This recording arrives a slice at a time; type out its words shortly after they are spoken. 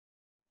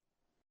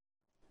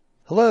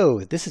Hello,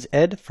 this is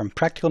Ed from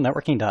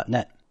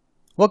PracticalNetworking.net.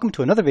 Welcome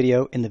to another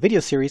video in the video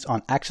series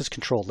on access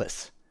control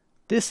lists.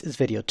 This is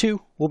video 2.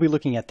 We'll be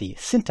looking at the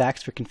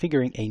syntax for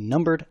configuring a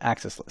numbered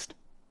access list.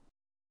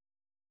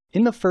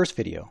 In the first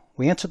video,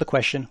 we answered the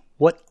question,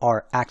 what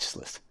are access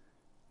lists?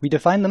 We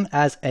define them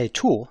as a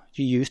tool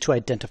you use to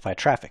identify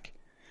traffic.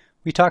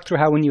 We talked through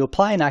how when you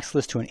apply an access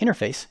list to an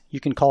interface, you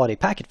can call it a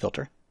packet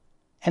filter,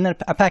 and then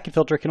a packet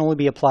filter can only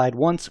be applied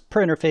once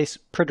per interface,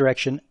 per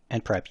direction,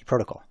 and per IP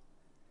protocol.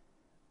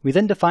 We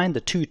then define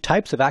the two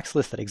types of access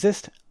lists that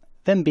exist,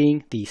 them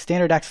being the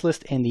standard access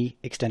list and the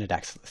extended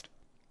access list.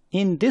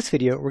 In this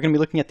video, we're going to be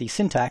looking at the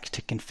syntax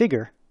to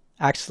configure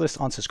access lists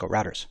on Cisco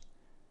routers.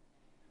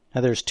 Now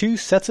there's two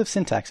sets of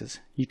syntaxes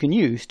you can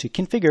use to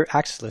configure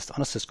access lists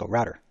on a Cisco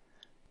router.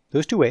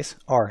 Those two ways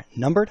are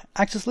numbered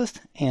access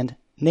list and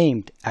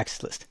named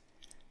access list.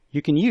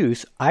 You can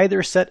use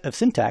either set of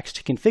syntax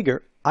to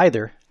configure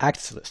either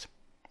access list.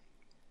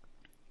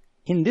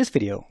 In this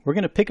video, we're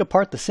going to pick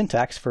apart the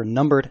syntax for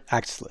numbered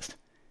access list.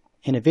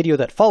 In a video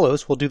that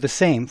follows, we'll do the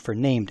same for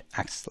named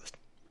access list.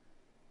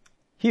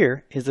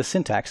 Here is the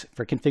syntax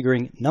for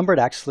configuring numbered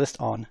access list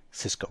on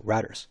Cisco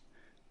routers.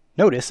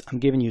 Notice I'm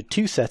giving you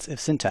two sets of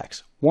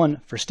syntax,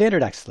 one for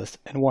standard access list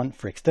and one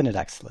for extended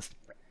access list.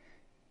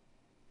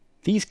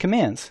 These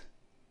commands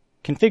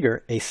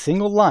configure a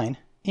single line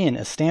in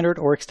a standard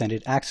or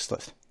extended access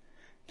list.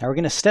 Now we're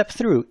going to step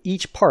through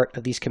each part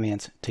of these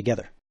commands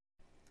together.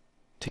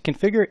 To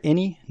configure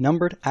any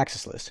numbered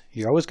access list,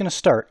 you're always going to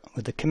start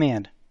with the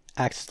command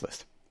access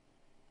list.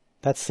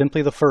 That's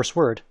simply the first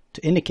word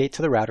to indicate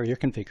to the router you're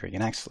configuring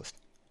an access list.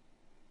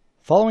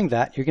 Following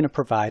that, you're going to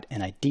provide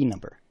an ID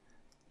number.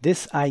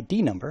 This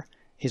ID number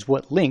is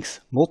what links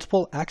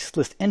multiple access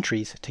list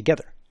entries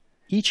together.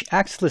 Each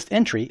access list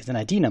entry is an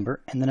ID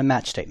number and then a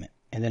match statement,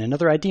 and then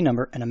another ID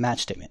number and a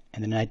match statement,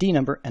 and then an ID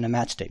number and a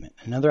match statement,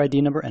 another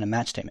ID number and a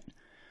match statement.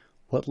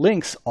 What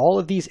links all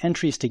of these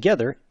entries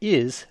together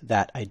is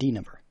that ID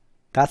number.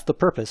 That's the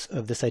purpose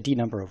of this ID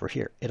number over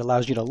here. It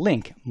allows you to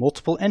link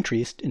multiple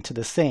entries into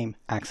the same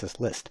access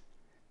list.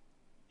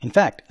 In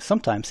fact,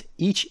 sometimes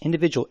each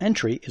individual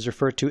entry is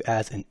referred to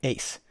as an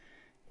ACE.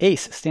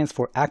 ACE stands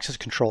for Access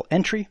Control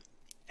Entry,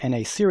 and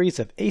a series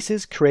of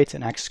ACEs creates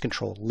an access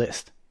control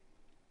list.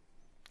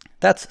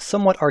 That's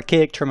somewhat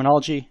archaic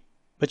terminology,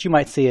 but you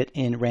might see it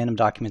in random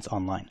documents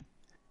online.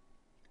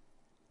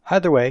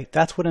 Either way,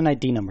 that's what an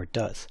ID number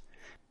does.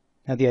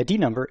 Now the ID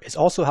number is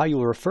also how you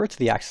will refer to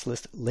the access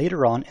list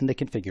later on in the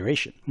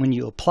configuration, when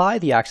you apply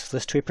the access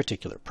list to a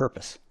particular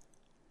purpose.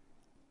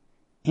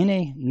 In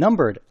a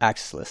numbered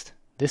access list,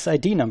 this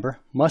ID number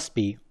must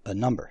be a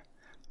number,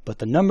 but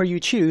the number you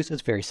choose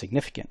is very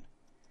significant.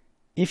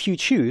 If you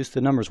choose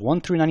the numbers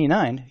 1 through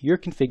 99, you're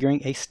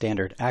configuring a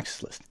standard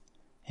access list.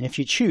 And if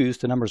you choose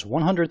the numbers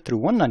 100 through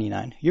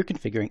 199, you're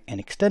configuring an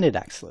extended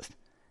access list.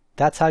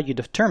 That's how you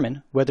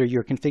determine whether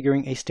you're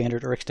configuring a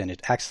standard or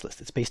extended access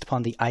list. It's based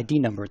upon the ID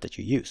number that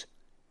you use.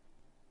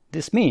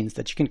 This means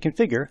that you can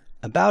configure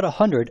about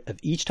 100 of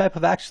each type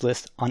of access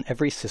list on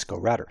every Cisco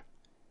router.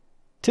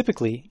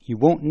 Typically, you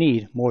won't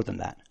need more than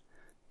that.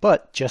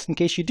 But just in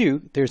case you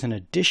do, there's an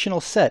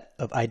additional set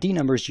of ID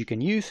numbers you can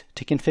use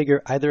to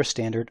configure either a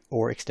standard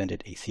or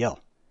extended ACL.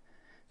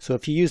 So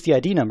if you use the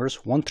ID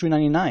numbers 1 through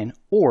 99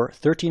 or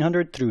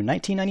 1300 through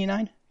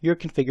 1999, you're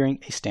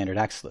configuring a standard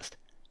access list.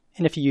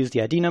 And if you use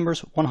the ID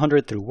numbers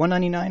 100 through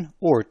 199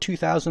 or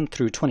 2000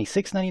 through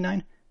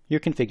 2699, you're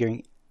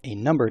configuring a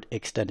numbered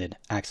extended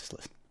access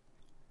list.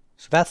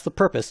 So that's the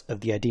purpose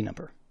of the ID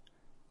number,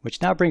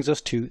 which now brings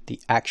us to the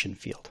action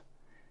field.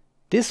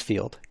 This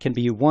field can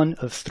be one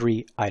of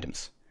three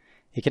items.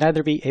 It can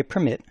either be a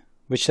permit,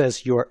 which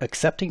says you're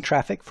accepting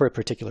traffic for a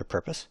particular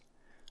purpose,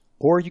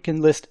 or you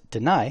can list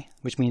deny,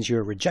 which means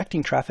you're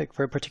rejecting traffic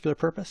for a particular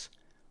purpose,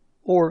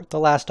 or the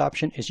last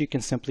option is you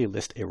can simply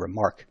list a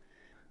remark.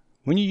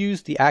 When you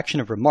use the action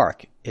of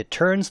remark, it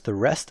turns the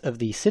rest of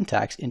the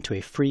syntax into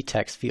a free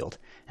text field,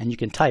 and you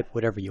can type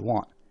whatever you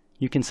want.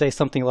 You can say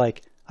something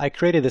like, I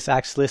created this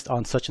access list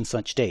on such and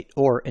such date,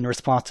 or in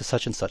response to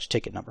such and such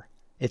ticket number.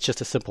 It's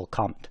just a simple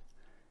comment.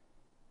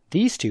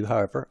 These two,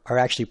 however, are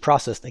actually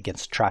processed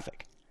against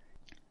traffic.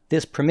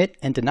 This permit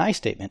and deny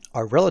statement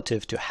are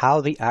relative to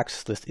how the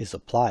access list is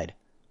applied.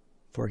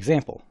 For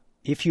example,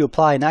 if you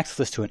apply an access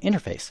list to an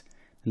interface,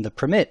 then the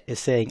permit is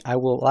saying I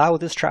will allow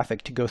this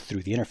traffic to go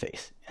through the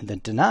interface, and the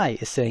deny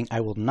is saying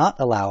I will not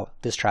allow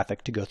this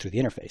traffic to go through the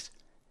interface.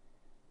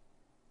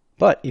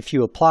 But if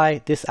you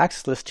apply this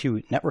access list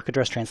to network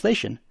address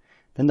translation,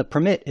 then the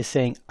permit is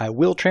saying I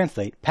will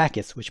translate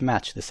packets which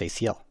match this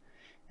ACL,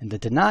 and the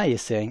deny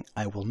is saying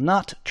I will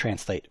not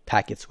translate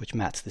packets which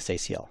match this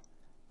ACL.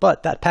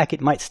 But that packet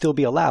might still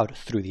be allowed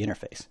through the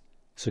interface.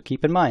 So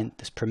keep in mind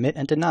this permit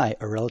and deny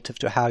are relative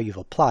to how you've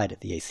applied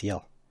the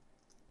ACL.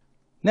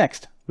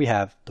 Next, we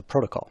have the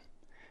protocol.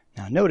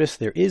 Now notice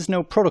there is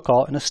no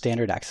protocol in a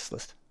standard access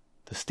list.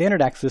 The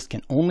standard access list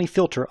can only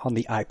filter on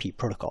the IP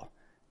protocol,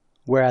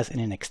 whereas in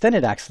an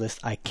extended access list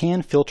I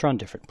can filter on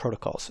different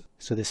protocols.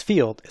 So this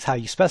field is how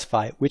you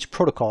specify which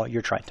protocol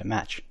you're trying to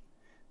match.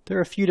 There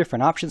are a few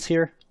different options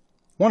here.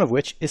 one of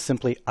which is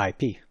simply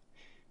IP.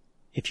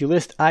 If you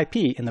list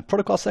IP in the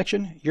protocol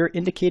section, you're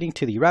indicating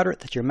to the router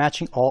that you're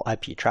matching all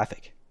IP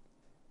traffic.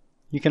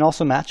 You can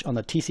also match on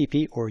the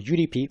TCP or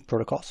UDP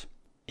protocols.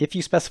 If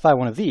you specify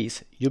one of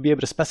these, you'll be able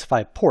to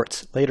specify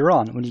ports later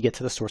on when you get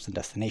to the source and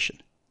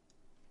destination.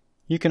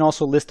 You can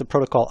also list the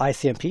protocol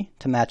ICMP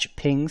to match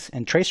pings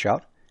and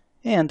traceroute,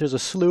 and there's a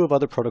slew of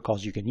other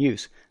protocols you can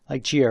use,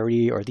 like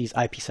GRE or these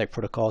IPsec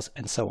protocols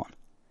and so on.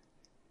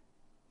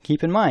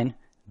 Keep in mind,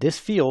 this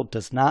field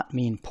does not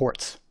mean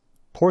ports.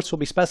 Ports will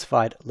be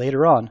specified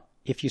later on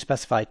if you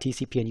specify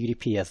TCP and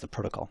UDP as the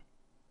protocol.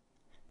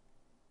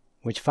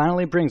 Which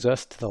finally brings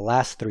us to the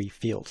last three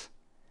fields.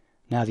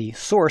 Now the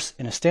source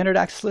in a standard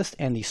access list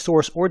and the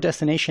source or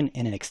destination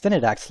in an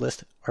extended access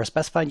list are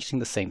specified using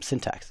the same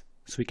syntax,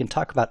 so we can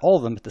talk about all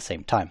of them at the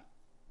same time.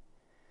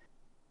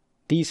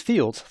 These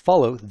fields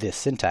follow this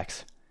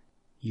syntax.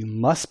 You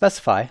must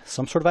specify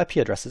some sort of IP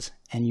addresses,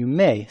 and you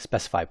may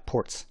specify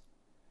ports.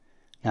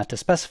 Now to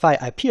specify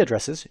IP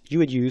addresses, you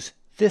would use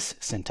this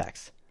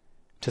syntax.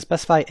 To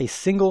specify a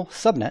single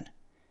subnet,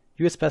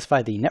 you would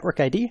specify the network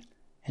ID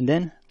and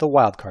then the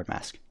wildcard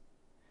mask.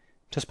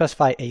 To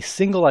specify a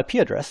single IP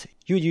address,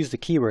 you would use the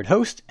keyword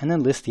host and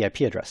then list the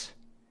IP address.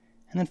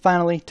 And then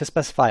finally, to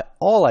specify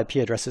all IP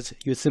addresses,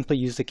 you would simply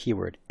use the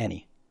keyword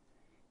any.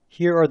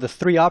 Here are the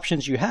three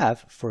options you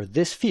have for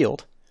this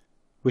field,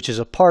 which is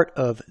a part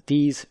of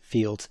these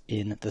fields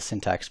in the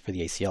syntax for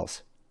the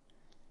ACLs.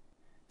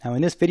 Now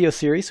in this video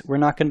series, we're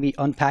not going to be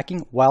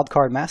unpacking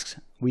wildcard masks.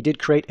 We did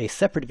create a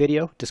separate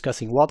video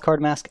discussing wildcard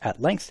mask at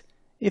length.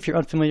 If you're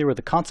unfamiliar with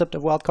the concept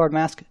of wildcard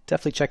mask,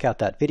 definitely check out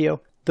that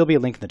video. There'll be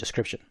a link in the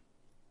description.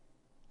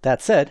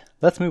 That said,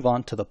 let's move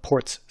on to the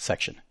ports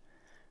section.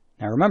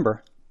 Now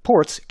remember,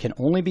 ports can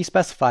only be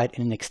specified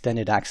in an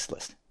extended access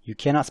list. You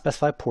cannot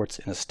specify ports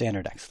in a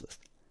standard access list.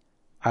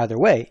 Either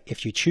way,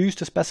 if you choose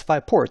to specify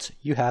ports,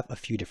 you have a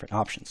few different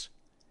options.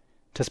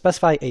 To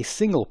specify a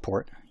single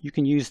port, you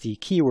can use the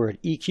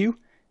keyword EQ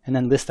and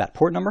then list that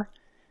port number.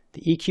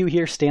 The EQ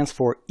here stands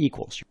for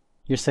equals.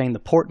 You're saying the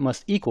port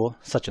must equal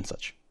such and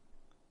such.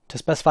 To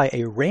specify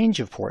a range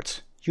of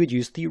ports, you would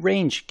use the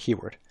range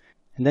keyword,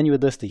 and then you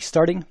would list the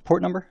starting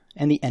port number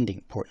and the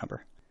ending port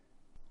number.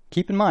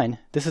 Keep in mind,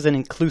 this is an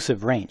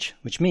inclusive range,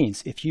 which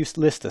means if you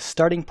list a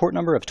starting port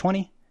number of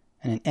 20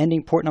 and an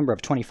ending port number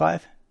of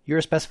 25,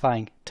 you're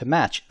specifying to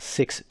match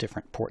 6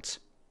 different ports.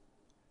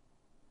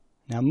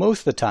 Now most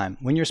of the time,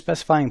 when you're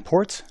specifying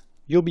ports,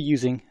 you'll be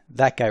using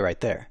that guy right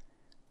there.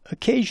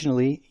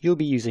 Occasionally, you'll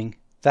be using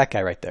that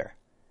guy right there.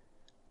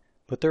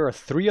 But there are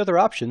 3 other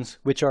options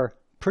which are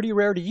pretty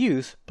rare to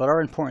use, but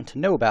are important to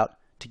know about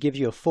to give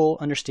you a full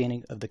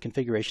understanding of the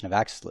configuration of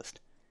access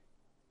list.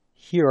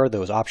 Here are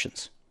those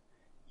options.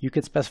 You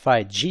can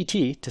specify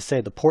GT to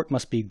say the port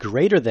must be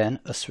greater than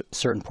a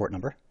certain port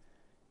number.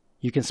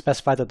 You can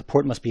specify that the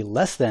port must be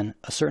less than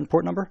a certain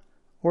port number,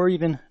 or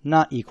even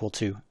not equal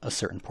to a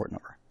certain port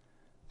number.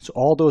 So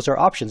all those are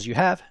options you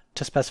have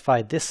to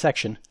specify this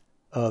section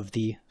of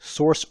the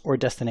source or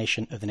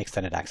destination of an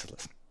extended access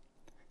list.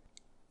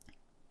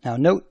 Now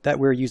note that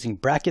we're using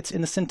brackets in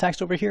the syntax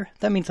over here.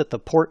 That means that the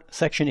port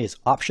section is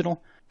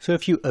optional. So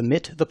if you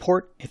omit the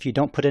port, if you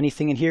don't put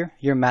anything in here,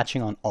 you're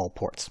matching on all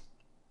ports.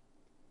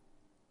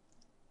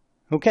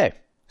 Okay,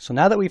 so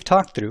now that we've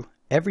talked through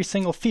every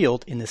single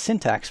field in the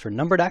syntax for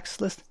numbered access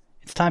list,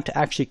 it's time to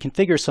actually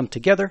configure some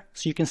together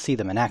so you can see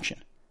them in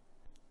action.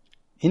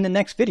 In the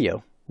next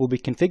video, we'll be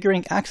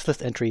configuring access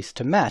list entries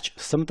to match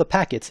some of the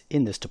packets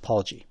in this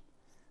topology.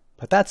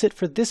 But that's it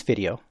for this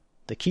video.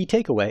 The key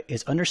takeaway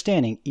is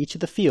understanding each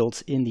of the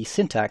fields in the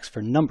syntax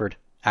for numbered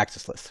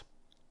access lists.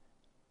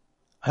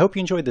 I hope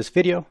you enjoyed this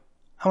video.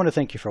 I want to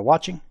thank you for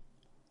watching,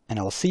 and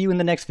I will see you in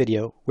the next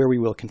video where we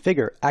will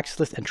configure access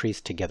list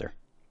entries together.